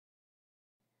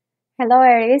Hello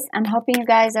Aries, I'm hoping you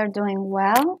guys are doing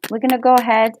well. We're going to go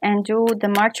ahead and do the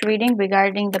March reading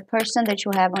regarding the person that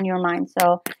you have on your mind.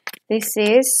 So this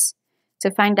is to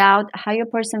find out how your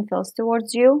person feels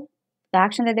towards you, the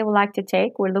action that they would like to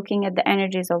take. We're looking at the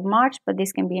energies of March, but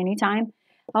this can be any time.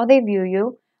 How they view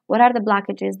you, what are the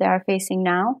blockages they are facing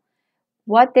now,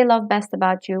 what they love best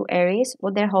about you, Aries,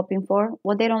 what they're hoping for,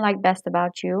 what they don't like best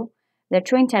about you, their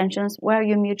true intentions, where are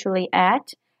you mutually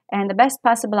at, and the best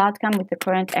possible outcome with the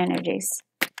current energies.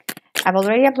 I've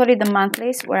already uploaded the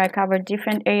monthlies where I cover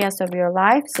different areas of your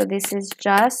life, so this is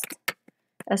just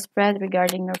a spread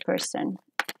regarding your person.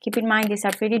 Keep in mind these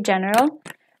are pretty general.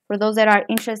 For those that are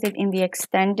interested in the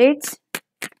extended,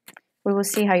 we will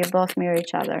see how you both mirror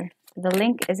each other. The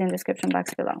link is in the description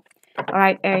box below. All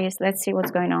right, Aries, let's see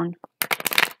what's going on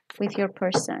with your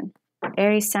person.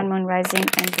 Aries, Sun, Moon, Rising,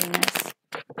 and Venus.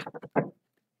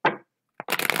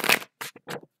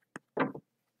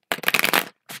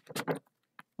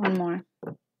 One more.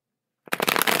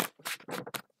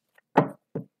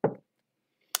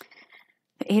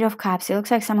 The Eight of Cups. It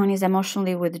looks like someone is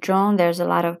emotionally withdrawn. There's a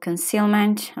lot of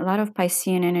concealment, a lot of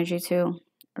Piscean energy too,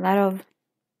 a lot of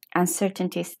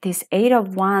uncertainties. This Eight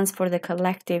of Wands for the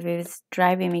collective is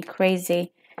driving me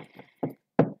crazy.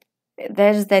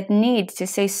 There's that need to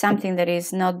say something that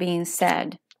is not being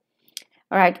said.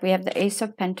 All right, we have the Ace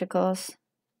of Pentacles,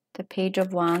 the Page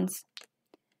of Wands,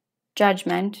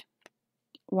 Judgment.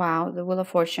 Wow, the Wheel of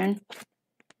Fortune.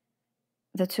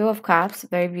 The Two of Cups,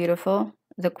 very beautiful.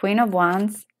 The Queen of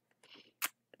Wands,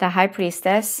 the High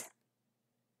Priestess,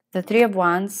 the Three of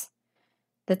Wands,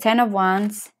 the Ten of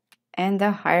Wands, and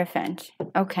the Hierophant.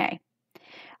 Okay.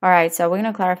 All right, so we're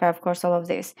going to clarify, of course, all of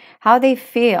this. How they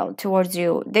feel towards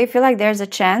you. They feel like there's a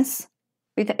chance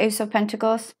with the Ace of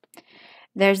Pentacles.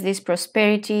 There's this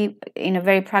prosperity in a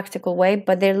very practical way,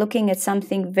 but they're looking at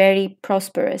something very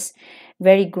prosperous,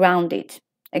 very grounded.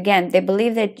 Again, they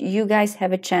believe that you guys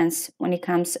have a chance when it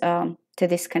comes to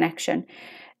this connection.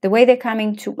 The way they're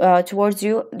coming towards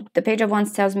you, the Page of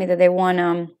Wands tells me that they want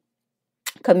to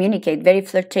communicate, very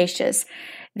flirtatious.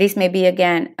 This may be,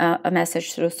 again, a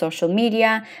message through social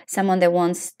media, someone that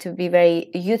wants to be very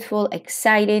youthful,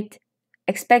 excited.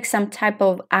 Expect some type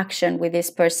of action with this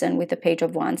person with the Page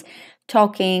of Wands.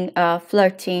 Talking,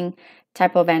 flirting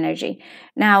type of energy.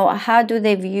 Now, how do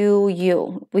they view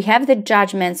you? We have the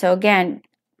Judgment. So again,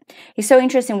 it's so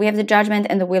interesting. We have the Judgment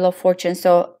and the Wheel of Fortune.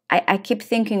 So I keep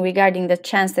thinking regarding the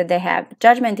chance that they have.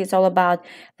 Judgment is all about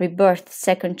rebirth,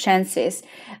 second chances.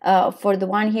 For the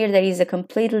one here, there is a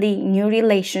completely new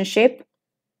relationship.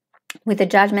 With the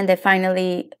Judgment, that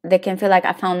finally they can feel like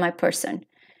I found my person.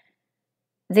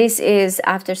 This is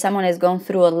after someone has gone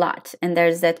through a lot and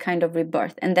there's that kind of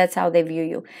rebirth, and that's how they view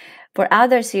you. For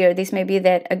others here, this may be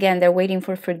that, again, they're waiting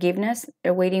for forgiveness.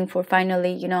 They're waiting for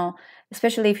finally, you know,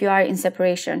 especially if you are in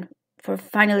separation, for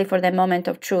finally for that moment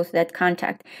of truth, that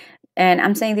contact. And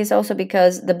I'm saying this also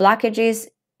because the blockages,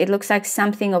 it looks like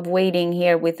something of waiting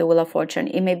here with the Wheel of Fortune.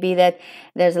 It may be that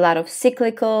there's a lot of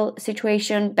cyclical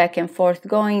situation, back and forth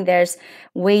going. There's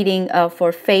waiting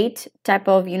for fate type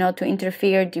of, you know, to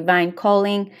interfere, divine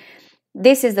calling.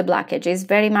 This is the blockage. It's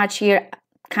very much here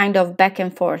kind of back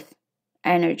and forth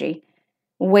energy,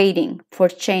 waiting for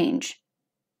change.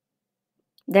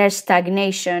 There's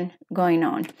stagnation going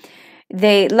on.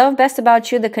 They love best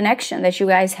about you the connection that you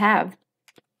guys have.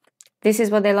 This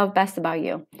is what they love best about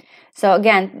you. So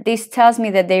again, this tells me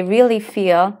that they really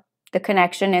feel the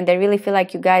connection and they really feel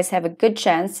like you guys have a good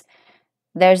chance.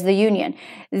 There's the union.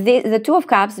 The Two of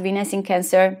Cups, Venus in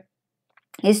Cancer,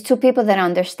 is two people that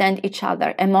understand each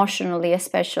other, emotionally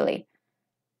especially.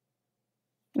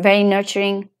 Very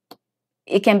nurturing.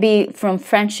 It can be from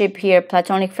friendship here,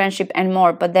 platonic friendship and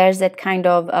more, but there's that kind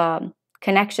of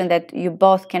connection that you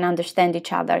both can understand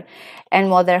each other. And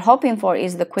what they're hoping for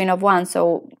is the Queen of Wands.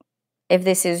 So if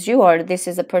this is you or this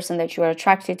is a person that you are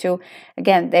attracted to,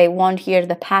 again, they want here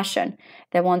the passion.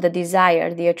 They want the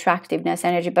desire, the attractiveness,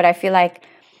 energy. But I feel like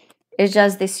it's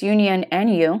just this union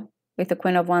and you with the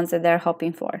Queen of Wands that they're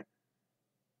hoping for.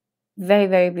 Very,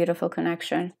 very beautiful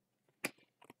connection.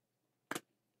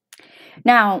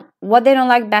 Now, what they don't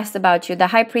like best about you, the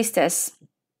High Priestess.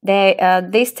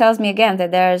 This tells me again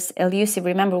that there's elusive.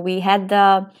 Remember, we had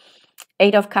the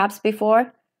Eight of Cups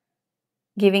before,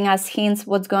 giving us hints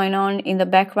what's going on in the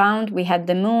background. We had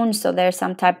the Moon, so there's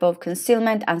some type of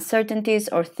concealment, uncertainties,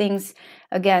 or things,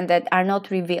 again, that are not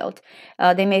revealed.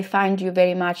 They may find you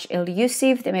very much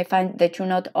elusive. They may find that you're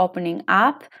not opening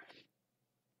up.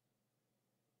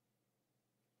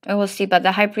 I will see, but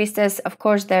the High Priestess, of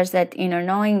course, there's that inner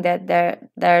knowing that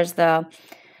there's the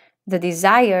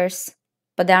desires,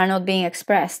 but they are not being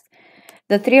expressed.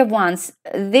 The Three of Wands,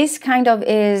 this kind of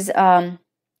is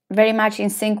very much in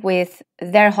sync with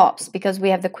their hopes, because we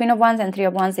have the Queen of Wands and Three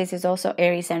of Wands. This is also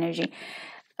Aries energy.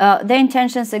 Their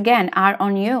intentions, again, are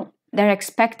on you. They're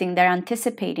expecting, they're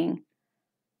anticipating.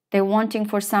 They're wanting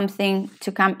for something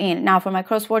to come in. Now, for my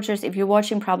cross watchers, if you're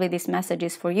watching, probably this message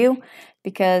is for you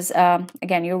because,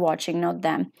 again, you're watching, not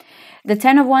them. The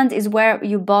Ten of Wands is where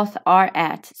you both are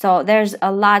at. So there's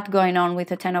a lot going on with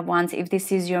the Ten of Wands if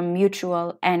this is your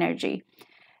mutual energy.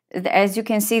 As you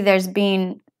can see, there's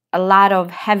been a lot of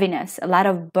heaviness, a lot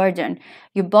of burden.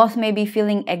 You both may be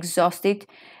feeling exhausted.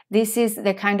 This is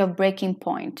the kind of breaking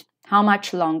point. How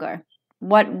much longer?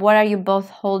 What are you both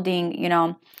holding, you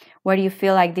know? Where do you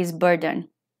feel like this burden?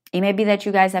 It may be that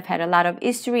you guys have had a lot of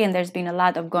history and there's been a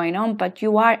lot of going on, but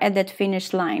you are at that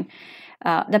finish line.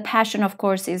 The passion, of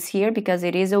course, is here because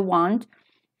it is a wand,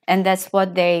 and that's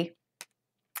what they're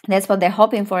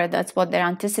hoping for. That's what they're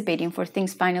anticipating, for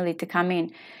things finally to come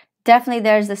in. Definitely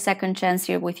there's a second chance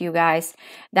here with you guys.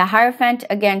 The Hierophant,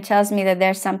 again, tells me that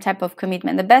there's some type of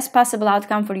commitment. The best possible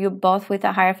outcome for you both with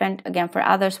the Hierophant, again, for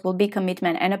others, will be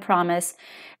commitment and a promise.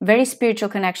 Very spiritual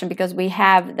connection, because we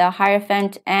have the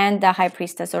Hierophant and the High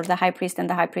Priestess, or the High Priest and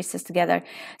the High Priestess together.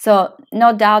 So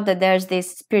no doubt that there's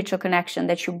this spiritual connection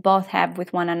that you both have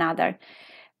with one another.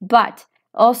 But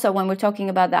also, when we're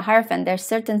talking about the Hierophant, there's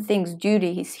certain things,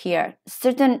 duties here,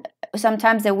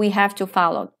 sometimes that we have to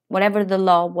follow. Whatever the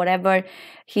law, whatever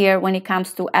here when it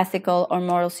comes to ethical or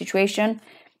moral situation,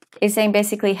 is saying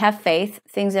basically have faith.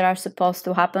 Things that are supposed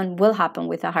to happen will happen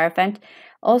with a Hierophant.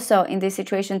 Also in this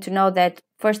situation, to know that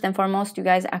first and foremost, you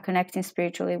guys are connecting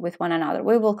spiritually with one another.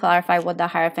 We will clarify what the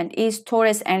Hierophant is.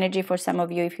 Taurus energy for some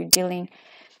of you if you're dealing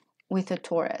with a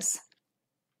Taurus.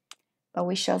 But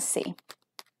we shall see.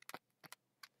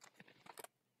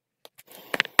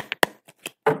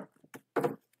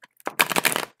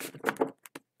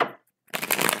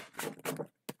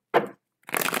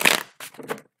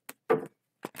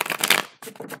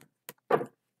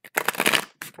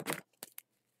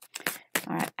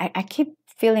 I keep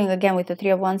feeling again with the Three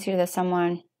of Wands here that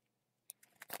someone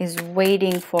is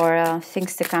waiting for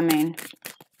things to come in.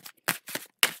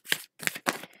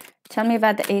 Tell me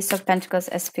about the Ace of Pentacles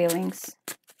as feelings.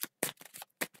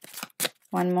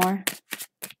 One more.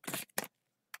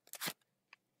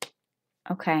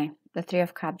 Okay, the Three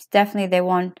of Cups. Definitely they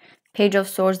want Page of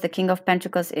Swords. The King of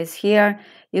Pentacles is here.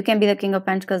 You can be the King of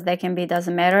Pentacles. They can be,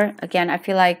 doesn't matter. Again, I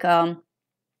feel like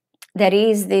there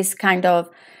is this kind of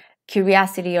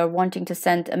curiosity or wanting to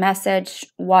send a message,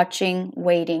 watching,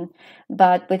 waiting.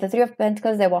 But with the Three of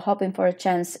Pentacles, they were hoping for a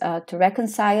chance to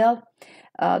reconcile.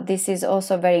 This is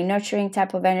also very nurturing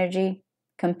type of energy,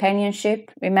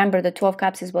 companionship. Remember, the Two of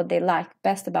Cups is what they like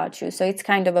best about you. So it's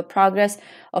kind of a progress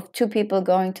of two people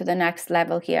going to the next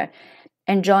level here,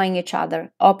 enjoying each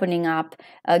other, opening up,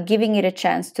 giving it a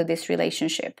chance to this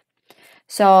relationship.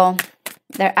 So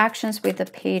their actions with the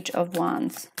Page of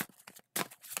Wands.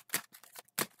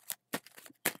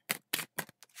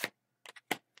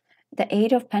 The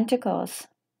Eight of Pentacles.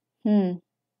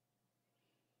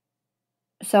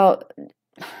 So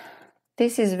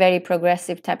this is very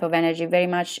progressive type of energy, very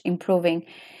much improving.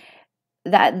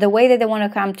 That the way that they want to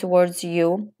come towards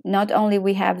you, not only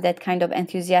we have that kind of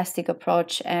enthusiastic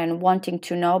approach and wanting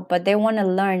to know, but they want to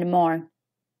learn more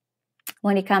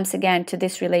when it comes again to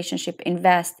this relationship.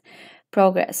 Invest,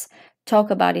 progress, talk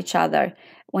about each other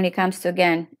when it comes to,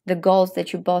 again, the goals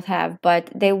that you both have. But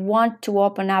they want to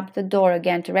open up the door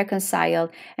again to reconcile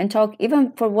and talk,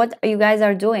 even for what you guys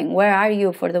are doing. Where are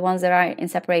you for the ones that are in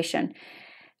separation?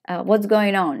 What's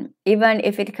going on? Even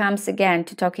if it comes again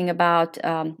to talking about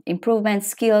improvement,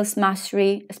 skills,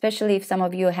 mastery, especially if some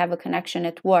of you have a connection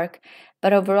at work.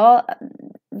 But overall,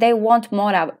 they want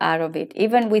more out of it.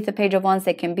 Even with the Page of Wands,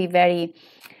 they can be very,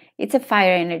 it's a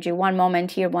fire energy. One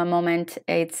moment here, one moment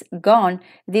it's gone.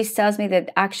 This tells me that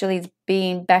actually it's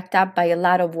being backed up by a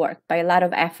lot of work, by a lot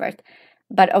of effort.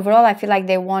 But overall, I feel like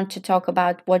they want to talk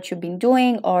about what you've been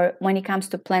doing, or when it comes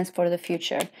to plans for the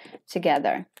future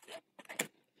together.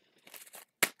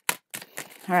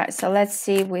 All right, so let's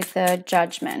see with the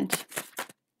Judgment.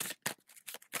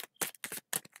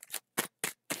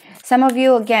 Some of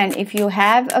you, again, if you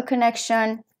have a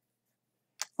connection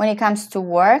when it comes to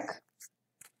work,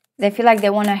 they feel like they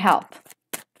want to help.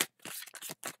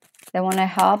 They want to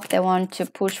help. They want to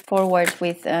push forward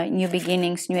with new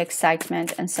beginnings, new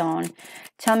excitement, and so on.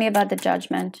 Tell me about the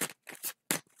Judgment.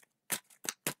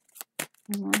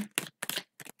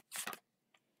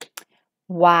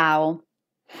 Wow.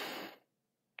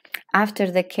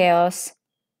 After the chaos,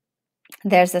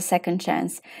 there's a second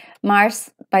chance.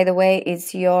 Mars, by the way,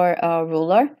 is your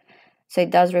ruler. So it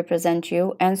does represent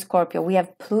you. And Scorpio, we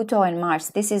have Pluto and Mars.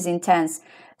 This is intense.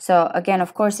 So again,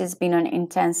 of course, it's been an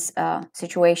intense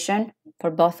situation for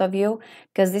both of you,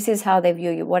 because this is how they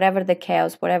view you. Whatever the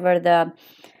chaos, whatever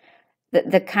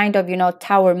the kind of, you know,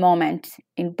 tower moment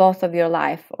in both of your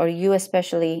life, or you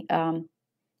especially,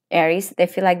 Aries, they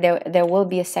feel like there will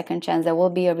be a second chance. There will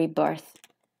be a rebirth.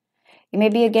 It may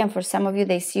be, again, for some of you,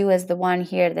 they see you as the one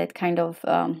here that kind of,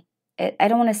 I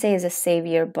don't want to say as a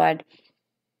savior, but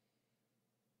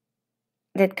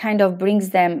that kind of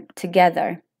brings them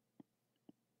together.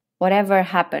 Whatever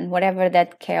happened, whatever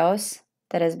that chaos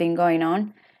that has been going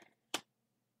on,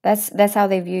 that's how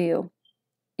they view you.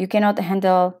 You cannot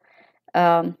handle,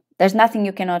 there's nothing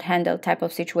you cannot handle type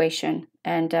of situation.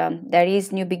 And there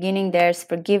is new beginning, there's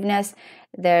forgiveness,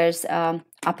 there's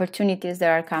opportunities that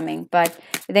are coming. But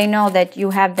they know that you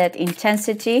have that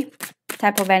intensity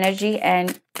type of energy,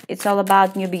 and it's all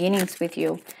about new beginnings with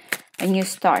you, a new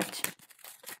start.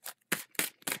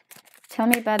 Tell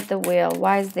me about the wheel.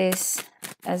 Why is this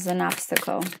as an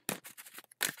obstacle?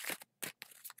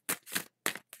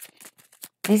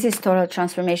 This is total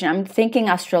transformation. I'm thinking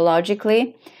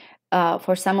astrologically,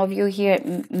 for some of you here,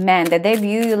 man, that they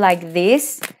view you like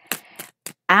this.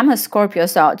 I'm a Scorpio,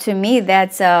 so to me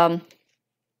that's an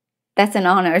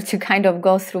honor to kind of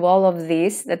go through all of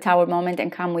this, the tower moment,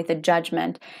 and come with a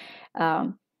judgment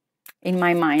in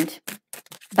my mind.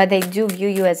 But they do view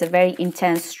you as a very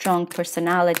intense, strong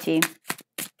personality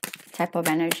type of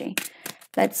energy.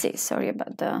 Let's see. Sorry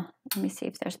about the... Let me see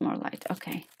if there's more light.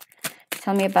 Okay.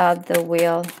 Tell me about the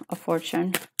Wheel of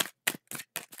Fortune.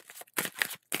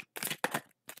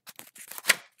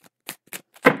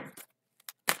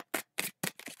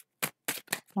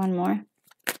 One more.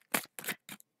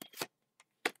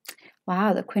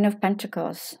 Wow, the Queen of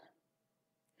Pentacles.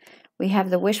 We have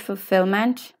the wish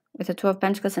fulfillment with the Two of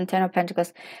Pentacles and Ten of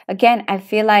Pentacles. Again, I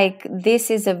feel like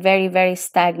this is a very, very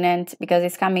stagnant, because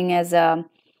it's coming as the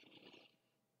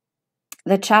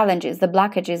challenges, the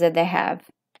blockages that they have.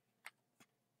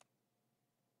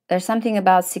 There's something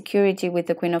about security with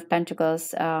the Queen of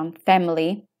Pentacles,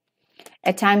 family.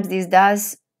 At times this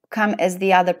does come as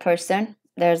the other person.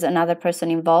 There's another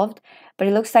person involved, but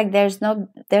it looks like there's no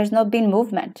been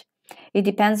movement. It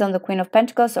depends on the Queen of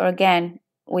Pentacles, or again,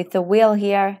 with the Wheel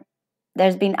here,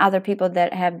 there's been other people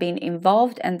that have been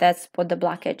involved, and that's what the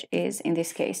blockage is in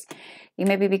this case. It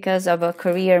may be because of a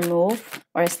career move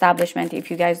or establishment. If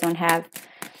you guys don't have,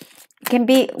 it can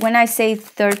be, when I say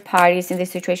third parties in this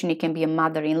situation, it can be a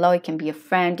mother-in-law, it can be a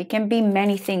friend, it can be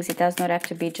many things. It does not have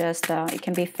to be just, it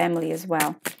can be family as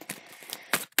well.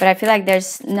 But I feel like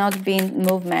there's not been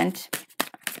movement,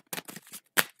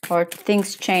 or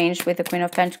things changed with the Queen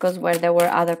of Pentacles where there were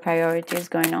other priorities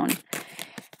going on.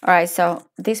 All right, so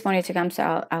this wanted to come,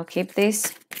 so I'll keep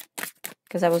this,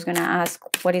 because I was going to ask,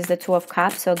 what is the Two of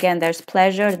Cups? So again, there's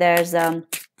pleasure, there's,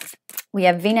 we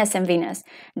have Venus and Venus.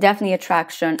 Definitely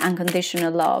attraction,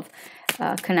 unconditional love,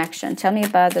 connection. Tell me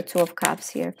about the Two of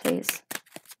Cups here, please.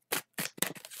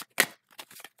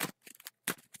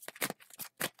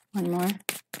 One more.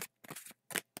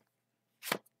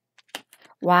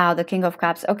 Wow, the King of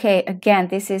Cups. Okay, again,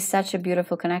 this is such a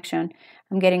beautiful connection.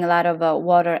 I'm getting a lot of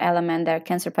water element there,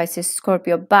 Cancer, Pisces,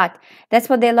 Scorpio, but that's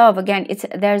what they love. Again,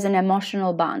 there's an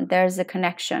emotional bond, there's a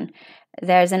connection,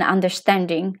 there's an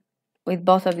understanding with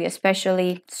both of you,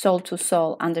 especially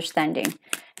soul-to-soul understanding,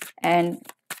 and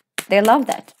they love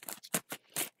that.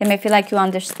 They may feel like you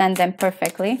understand them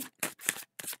perfectly.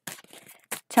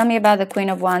 Tell me about the Queen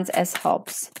of Wands as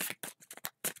hopes.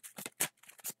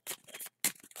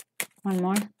 One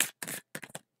more.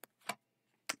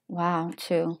 Wow,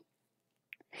 two.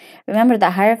 Remember,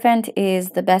 the Hierophant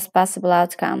is the best possible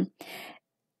outcome.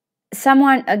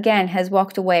 Someone, again, has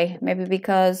walked away, maybe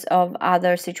because of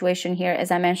other situation here, as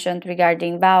I mentioned,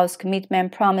 regarding vows,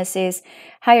 commitment, promises,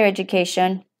 higher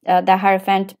education, the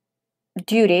Hierophant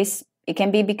duties. It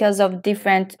can be because of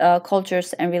different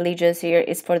cultures and religions here,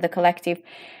 is for the collective.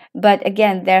 But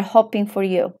again, they're hoping for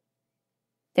you.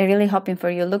 They're really hoping for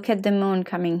you. Look at the moon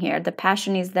coming here. The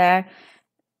passion is there.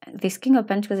 This King of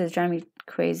Pentacles is driving me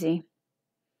crazy.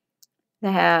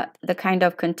 They have the kind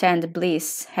of content,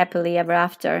 bliss, happily ever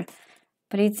after.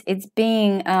 But it's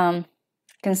being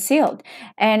concealed.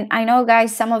 And I know,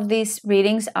 guys, some of these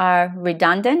readings are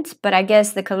redundant, but I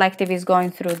guess the collective is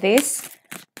going through this.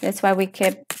 That's why we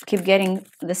keep getting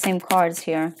the same cards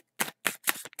here.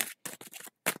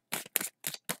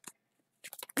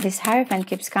 This Hierophant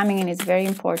keeps coming and it's very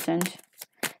important.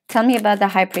 Tell me about the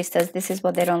High Priestess. This is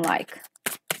what they don't like.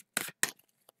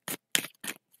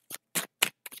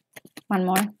 One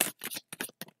more.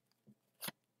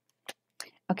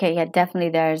 Okay, yeah, definitely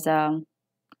there's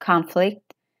conflict.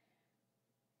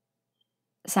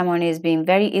 someone is being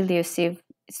very elusive.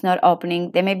 It's not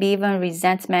opening. There may be even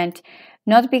resentment,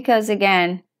 not because,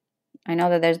 again, I know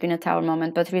that there's been a Tower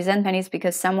moment, but resentment is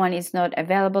because someone is not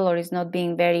available or is not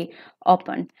being very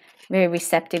open, very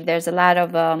receptive. There's a lot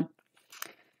of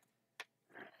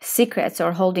secrets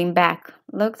or holding back.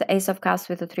 Look, the Ace of Cups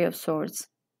with the Three of Swords.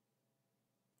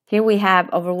 Here we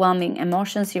have overwhelming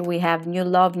emotions. Here we have new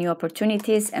love, new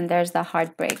opportunities, and there's the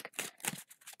heartbreak.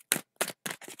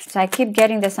 So I keep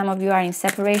getting that some of you are in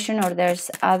separation or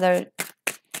there's other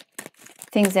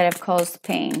things that have caused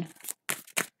pain.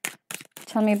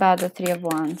 Tell me about the Three of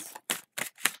Wands.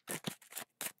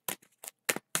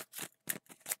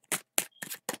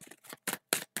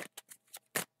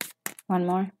 One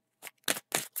more.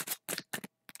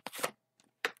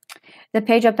 The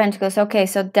Page of Pentacles. Okay,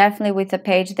 so definitely with the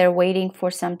Page, they're waiting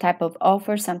for some type of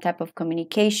offer, some type of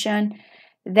communication.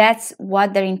 That's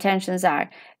what their intentions are.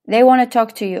 They want to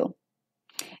talk to you.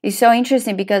 It's so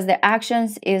interesting because their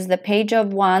actions is the Page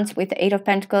of Wands with the Eight of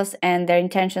Pentacles, and their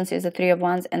intentions is the Three of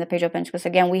Wands and the Page of Pentacles.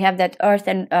 Again, we have that earth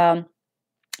and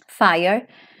fire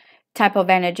type of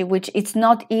energy, which it's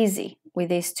not easy with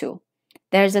these two.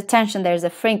 There's a tension, there's a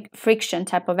friction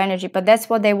type of energy, but that's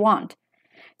what they want.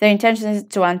 Their intention is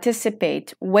to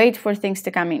anticipate, wait for things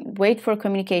to come in, wait for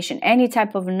communication, any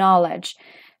type of knowledge,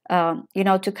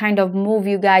 to kind of move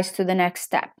you guys to the next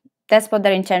step. That's what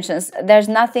their intention is. There's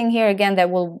nothing here, again, that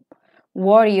will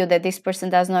worry you that this person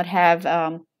does not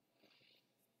have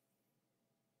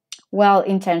well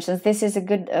intentions. This is a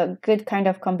good kind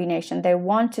of combination. They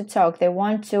want to talk. They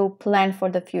want to plan for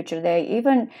the future. They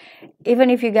even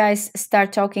if you guys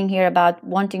start talking here about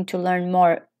wanting to learn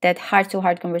more, that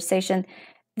heart-to-heart conversation,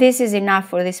 this is enough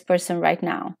for this person right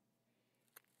now.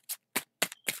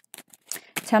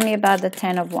 Tell me about the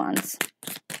Ten of Wands.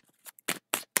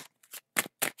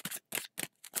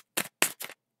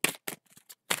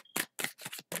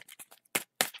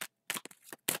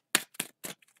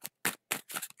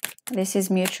 This is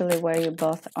mutually where you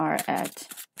both are at.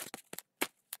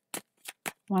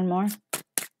 One more.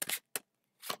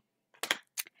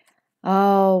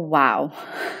 Oh, wow.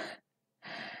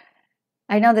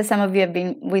 I know that some of you have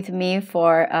been with me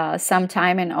for some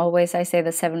time, and always I say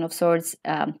the Seven of Swords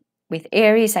with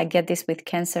Aries. I get this with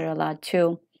Cancer a lot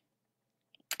too.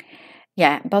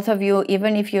 Yeah, both of you,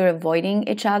 even if you're avoiding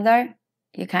each other,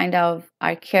 you kind of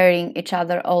are carrying each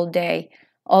other all day,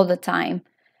 all the time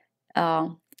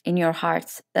in your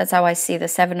hearts. That's how I see the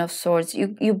Seven of Swords.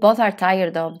 You both are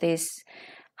tired of this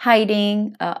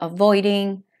hiding,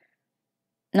 avoiding,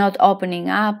 not opening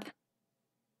up.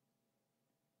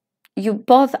 You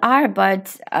both are,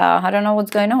 but I don't know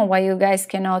what's going on, why you guys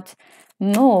cannot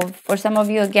move. For some of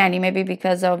you, again, it may be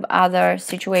because of other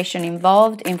situation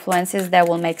involved, influences that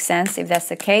will make sense if that's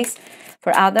the case.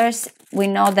 For others, we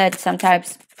know that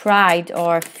sometimes pride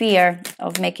or fear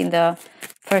of making the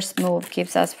first move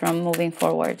keeps us from moving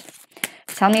forward.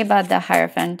 Tell me about the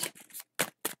Hierophant.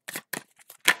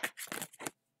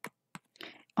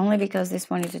 Only because this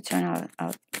one is to turn,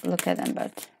 I'll look at them,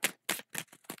 but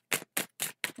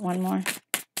one more.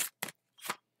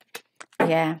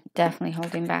 Yeah, definitely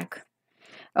holding back.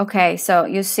 Okay, so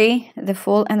you see the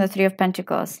Fool and the Three of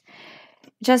Pentacles.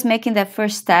 Just making that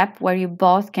first step where you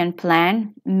both can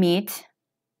plan, meet,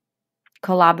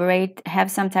 collaborate,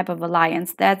 have some type of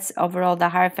alliance. That's overall the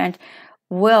Hierophant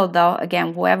will, though,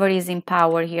 again, whoever is in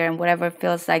power here and whatever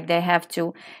feels like they have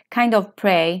to kind of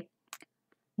pray,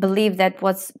 believe that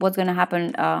what's going to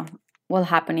happen will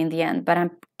happen in the end. But I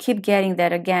keep getting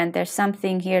that, again, there's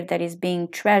something here that is being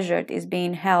treasured, is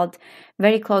being held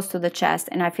very close to the chest.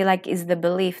 And I feel like it's the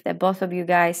belief that both of you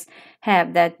guys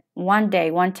have that one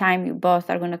day, one time, you both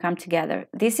are going to come together.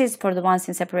 This is for the ones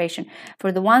in separation.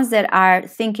 For the ones that are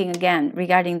thinking, again,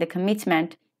 regarding the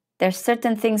commitment, there's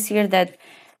certain things here that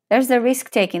there's the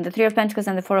risk-taking, the Three of Pentacles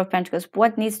and the Four of Pentacles.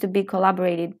 What needs to be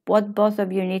collaborated? What both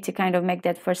of you need to kind of make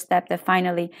that first step that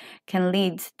finally can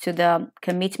lead to the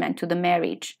commitment, to the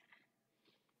marriage.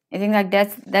 I think like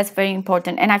that's very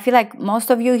important. And I feel like most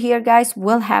of you here, guys,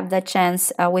 will have that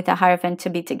chance with a Hierophant to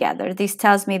be together. This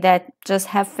tells me that just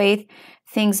have faith.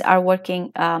 Things are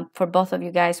working for both of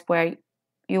you guys where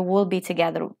you will be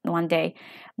together one day.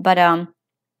 But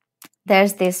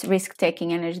there's this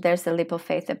risk-taking energy. There's the leap of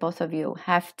faith that both of you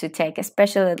have to take,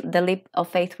 especially the leap of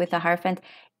faith with a Hierophant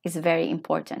is very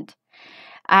important.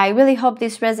 I really hope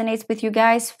this resonates with you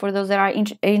guys. For those that are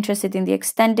interested in the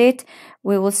extended,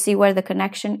 we will see where the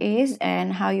connection is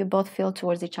and how you both feel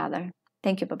towards each other.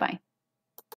 Thank you. Bye-bye.